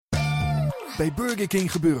bij Burger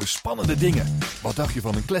King gebeuren spannende dingen. Wat dacht je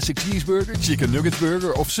van een classic cheeseburger, chicken nugget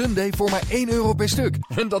burger of sundae voor maar €1 per stuk?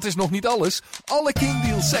 En dat is nog niet alles. Alle King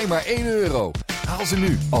deals zijn maar €1. Haal ze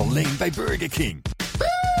nu, alleen bij Burger King.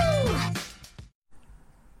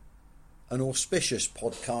 An auspicious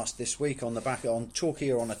podcast this week on the back on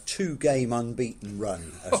Torquay are on a 2-game unbeaten run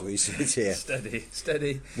as we sit here.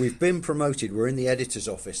 Steady. We've been promoted. We're in the editor's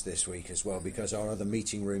office this week as well because our other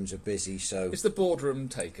meeting rooms are busy. So is the boardroom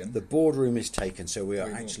taken? The boardroom is taken, so we are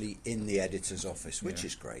actually in the editor's office, which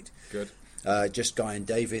is great. Good. Just Guy and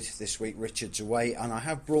David this week. Richard's away, and I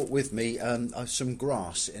have brought with me some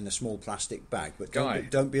grass in a small plastic bag. But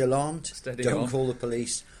don't be alarmed. Don't call the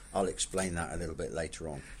police. I'll explain that a little bit later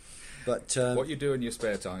on. But what you do in your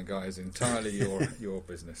spare time, Guy, is entirely your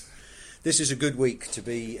business. This is a good week to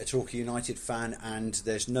be a Torquay United fan, and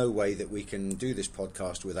there's no way that we can do this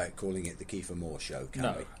podcast without calling it the Kieffer Moore Show,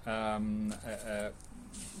 can we?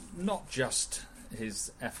 Not just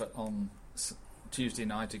his effort on Tuesday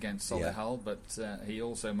night against Solihull, but he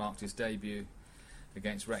also marked his debut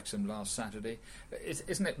against Wrexham last Saturday.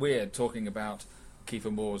 Isn't it weird talking about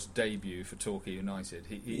Kieffer Moore's debut for Torquay United?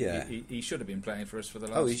 He should have been playing for us for the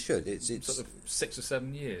last. Oh, he should. It's sort of 6 or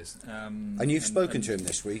 7 years. And you've spoken to him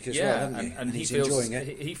this week as well, haven't you? And he's he feels, enjoying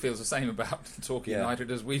it. He feels the same about Torquay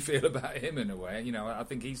United as we feel about him in a way. You know, I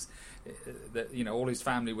think he's, all his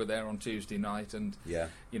family were there on Tuesday night, and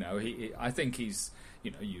I think he's,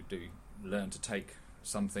 you do learn to take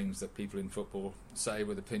some things that people in football say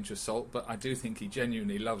with a pinch of salt, but I do think he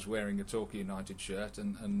genuinely loves wearing a Torquay United shirt,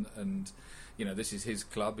 and this is his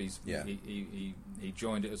club. He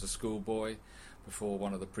joined it as a schoolboy before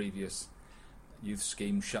one of the previous youth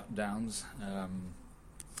scheme shutdowns.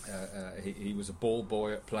 He was a ball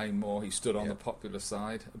boy at Plainmoor. He stood on the popular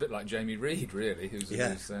side, a bit like Jamie Reid, really, who's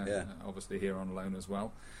obviously here on loan as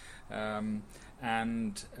well. Wasn't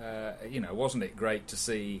it great to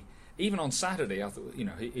see? Even on Saturday, I thought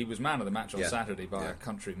he was man of the match on Saturday by a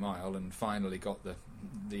country mile, and finally got the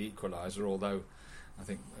equaliser. Although I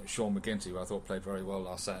think Sean McGinty, who I thought played very well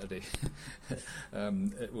last Saturday,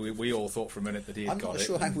 we all thought for a minute that he had got it. I'm not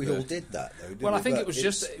sure how we all did that, though. Well, I think it was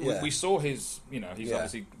just we saw his. He's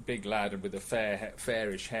obviously a big lad and with a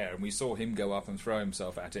fairish hair, and we saw him go up and throw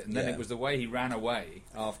himself at it, and then it was the way he ran away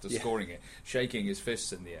after scoring it, shaking his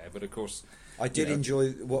fists in the air. But of course, I did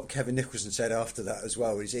enjoy what Kevin Nicholson said after that as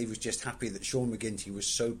well. He was just happy that Sean McGinty was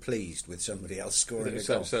so pleased with somebody else scoring a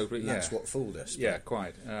goal. And that's what fooled us. Yeah,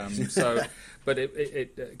 quite. But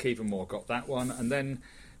Kieffer Moore got that one, and then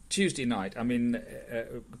Tuesday night. I mean,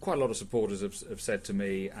 quite a lot of supporters have said to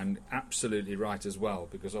me, and absolutely right as well,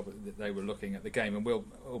 because they were looking at the game, and we'll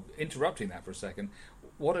interrupting that for a second.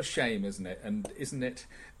 What a shame, isn't it? And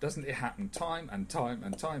doesn't it happen time and time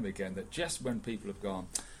and time again that just when people have gone,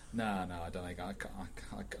 No, I don't think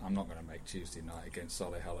I'm not going to make Tuesday night against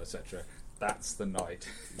Solihull, etc. That's the night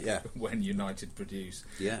when United produce,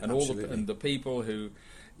 and absolutely. all the people who,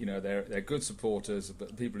 they're good supporters,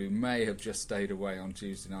 but people who may have just stayed away on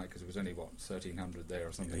Tuesday night because it was only 1,300 there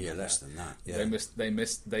or something. Yeah, less than that. Yeah.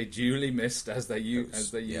 They duly missed as they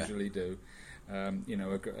usually do.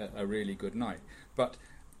 A really good night, but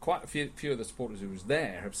quite a few of the supporters who was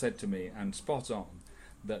there have said to me, and spot on,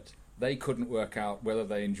 that they couldn't work out whether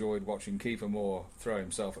they enjoyed watching Kieffer Moore throw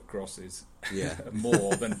himself at crosses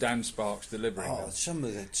more than Dan Sparks delivering them.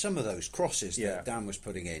 Some of those crosses that Dan was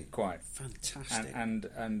putting in, quite fantastic.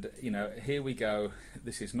 And here we go.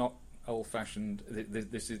 This is not old-fashioned.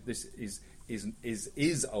 This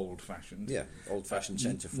is old-fashioned. Yeah, old-fashioned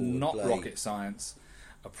centre forward, not play. Rocket science.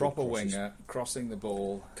 A proper winger crossing the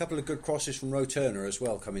ball. A couple of good crosses from Roe Turner as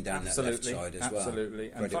well, coming down that left side as well.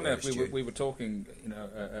 Absolutely. And funny enough, we were talking,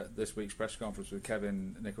 at this week's press conference with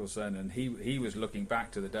Kevin Nicholson, and he was looking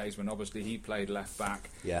back to the days when obviously he played left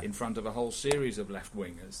back in front of a whole series of left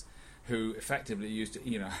wingers who effectively used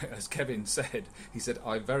to, as Kevin said, he said,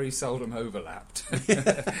 I very seldom overlapped.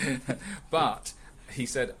 But he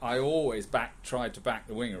said, I always tried to back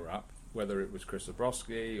the winger up, whether it was Chris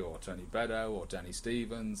Zabrowski or Tony Beddoe or Danny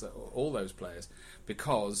Stevens, all those players,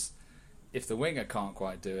 because if the winger can't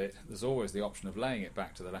quite do it, there's always the option of laying it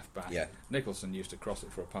back to the left back. Yeah. Nicholson used to cross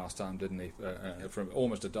it for a pastime, didn't he? From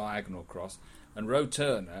almost a diagonal cross. And Roe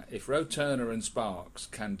Turner, if Roe Turner and Sparks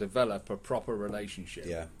can develop a proper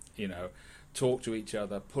relationship, talk to each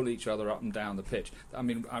other, pull each other up and down the pitch. I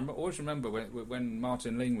mean, I always remember when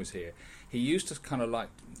Martin Ling was here, he used to kind of like,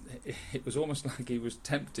 it was almost like he was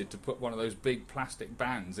tempted to put one of those big plastic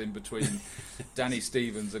bands in between Danny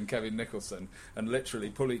Stevens and Kevin Nicholson and literally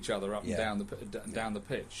pull each other up and down the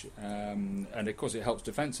pitch. And of course it helps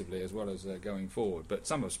defensively as well as going forward. But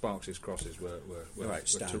some of Sparks' crosses were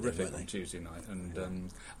terrific on Tuesday night.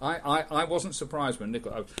 And I wasn't surprised when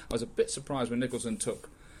I was a bit surprised when Nicholson took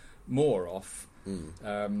Moore off,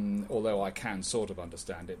 although I can sort of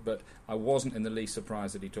understand it, but I wasn't in the least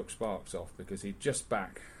surprised that he took Sparks off, because he's just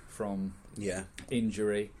back from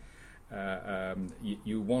injury.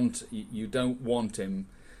 You don't want him,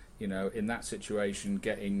 in that situation,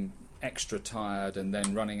 getting extra tired and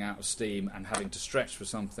then running out of steam and having to stretch for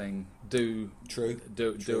something, do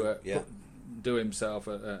himself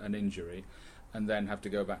an injury, and then have to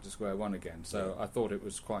go back to square one again. So I thought it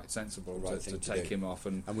was quite sensible to take him off.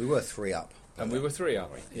 And we were 3 up. And we were 3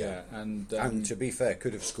 up, yeah. And to be fair,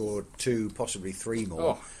 could have scored 2, possibly 3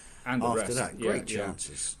 more. And after that, great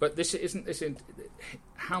chances. But this isn't.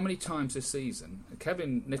 How many times this season?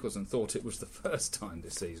 Kevin Nicholson thought it was the first time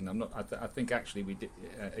this season. I'm not. I think actually we did.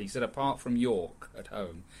 He said apart from York at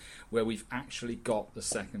home, where we've actually got the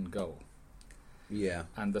second goal. Yeah.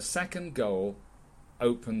 And the second goal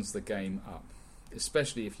opens the game up,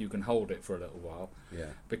 especially if you can hold it for a little while. Yeah.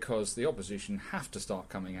 Because the opposition have to start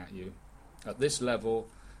coming at you at this level,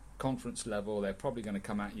 conference level. They're probably going to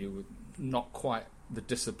come at you with not quite the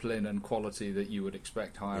discipline and quality that you would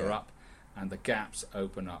expect higher up, and the gaps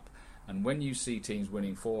open up. And when you see teams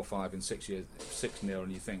winning 4, 5 and 6-0,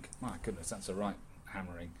 and you think, my goodness, that's a right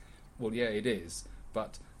hammering. Well, yeah, it is,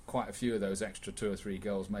 but quite a few of those extra 2 or 3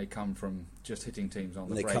 goals may come from just hitting teams on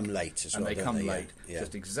the break. They come late as well, and they come late, yeah.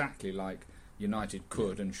 just exactly like United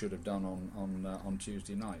could and should have done on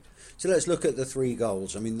Tuesday night. So let's look at the 3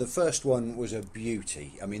 goals. I mean, the first one was a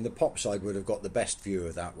beauty. I mean, the pop side would have got the best view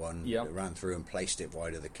of that one. Yep. It ran through and placed it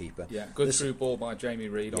wide of the keeper. Yeah, good through ball by Jamie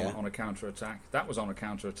Reid on a counter-attack. That was on a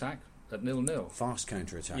counter-attack at 0-0. Fast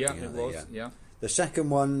counter-attack. Yeah, it was. Yeah. The second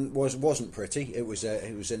one wasn't pretty. It was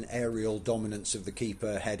an aerial dominance of the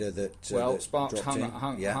keeper header that. Sparks hung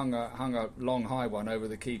a long high one over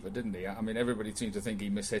the keeper, didn't he? I mean, everybody seemed to think he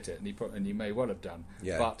mishit it, and he may well have done.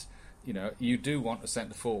 Yeah. But you do want a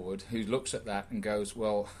centre forward who looks at that and goes,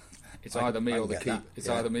 well, it's either me or the keeper. It's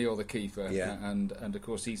either me or the keeper. Yeah. And of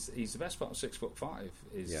course he's the best part of 6'5"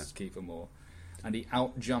 is Kieffer Moore. And he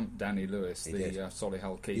out-jumped Danny Lewis, the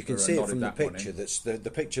Solihull keeper. You can see it from the picture. That's the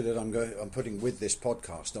picture that I'm putting with this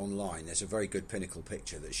podcast online. There's a very good pinnacle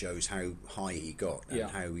picture that shows how high he got and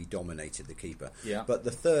how he dominated the keeper. Yeah. But the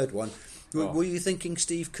third one, were you thinking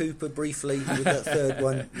Steve Cooper briefly with that third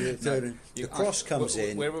one? The cross comes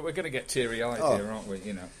in. We're going to get teary-eyed here, aren't we?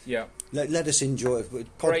 Yeah. Let us enjoy.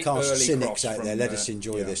 Podcast cynics out there, let us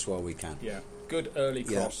enjoy this while we can. Yeah. Good early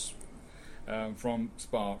cross from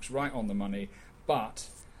Sparks, right on the money. But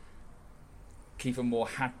Kieffer Moore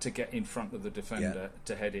had to get in front of the defender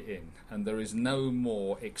to head it in. And there is no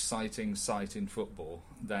more exciting sight in football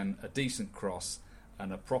than a decent cross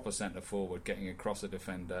and a proper centre forward getting across a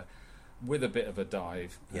defender with a bit of a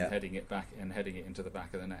dive and heading it back and heading it into the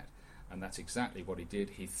back of the net. And that's exactly what he did.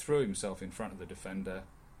 He threw himself in front of the defender.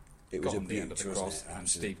 It was got on the end of the cross, and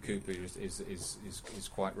Steve Cooper is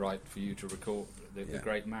quite right for you to recall the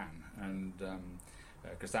great man, and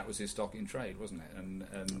because that was his stock in trade, wasn't it? And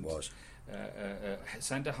it was.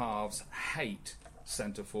 Centre halves hate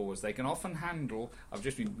centre forwards. They can often handle. I've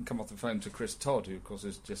just come off the phone to Chris Todd, who of course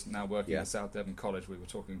is just now working at South Devon College. We were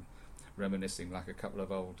reminiscing like a couple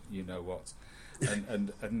of old you-know-whats.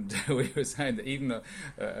 and we were saying that even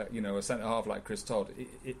a centre half like Chris Todd,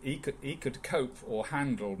 he could cope or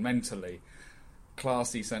handle mentally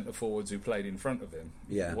classy centre forwards who played in front of him.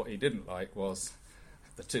 Yeah. What he didn't like was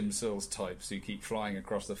the Tim Sills types who keep flying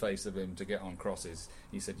across the face of him to get on crosses.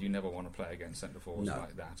 He said you never want to play against centre forwards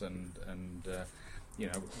like that. And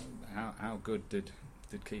how good did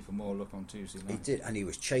Kieffer Moore look on Tuesday night? He did, and he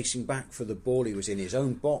was chasing back for the ball. He was in his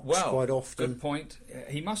own box quite often. Good point.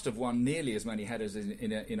 He must have won nearly as many headers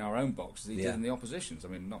in our own box as he did in the opposition's. I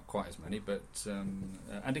mean, not quite as many, but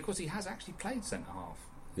and of course he has actually played centre half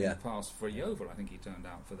in the past for Yeovil. I think he turned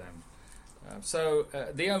out for them. So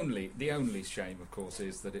the only shame, of course,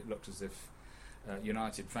 is that it looked as if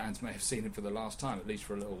United fans may have seen him for the last time, at least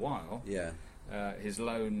for a little while. Yeah. His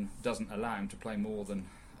loan doesn't allow him to play more than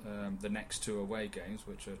the next 2 away games,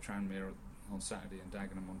 which are Tranmere on Saturday and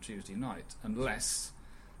Dagenham on Tuesday night, unless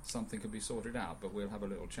something could be sorted out. But we'll have a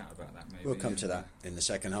little chat about that maybe. We'll come to that in the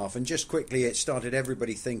second half. And just quickly, it started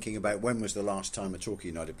everybody thinking about when was the last time a Torquay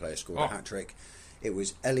United player scored a hat-trick. It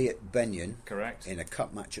was Elliot Benyon. Correct. In a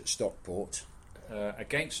cup match at Stockport.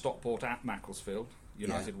 Against Stockport at Macclesfield.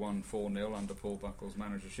 United won 4-0 under Paul Buckle's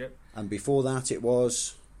managership. And before that it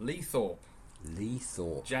was... Lee Thorpe.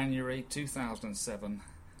 January 2007,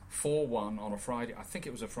 4-1 on a Friday. I think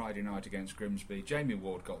it was a Friday night against Grimsby. Jamie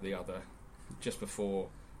Ward got the other just before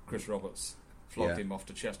Chris Roberts flogged him off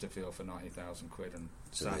to Chesterfield for 90,000 quid, and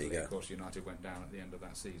sadly, of course, United went down at the end of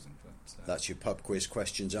that season. But, that's your pub quiz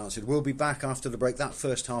questions answered. We'll be back after the break. That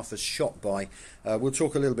first half is shot by. We'll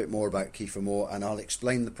talk a little bit more about Kieffer Moore, and I'll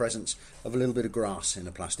explain the presence of a little bit of grass in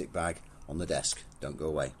a plastic bag on the desk. Don't go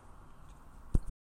away.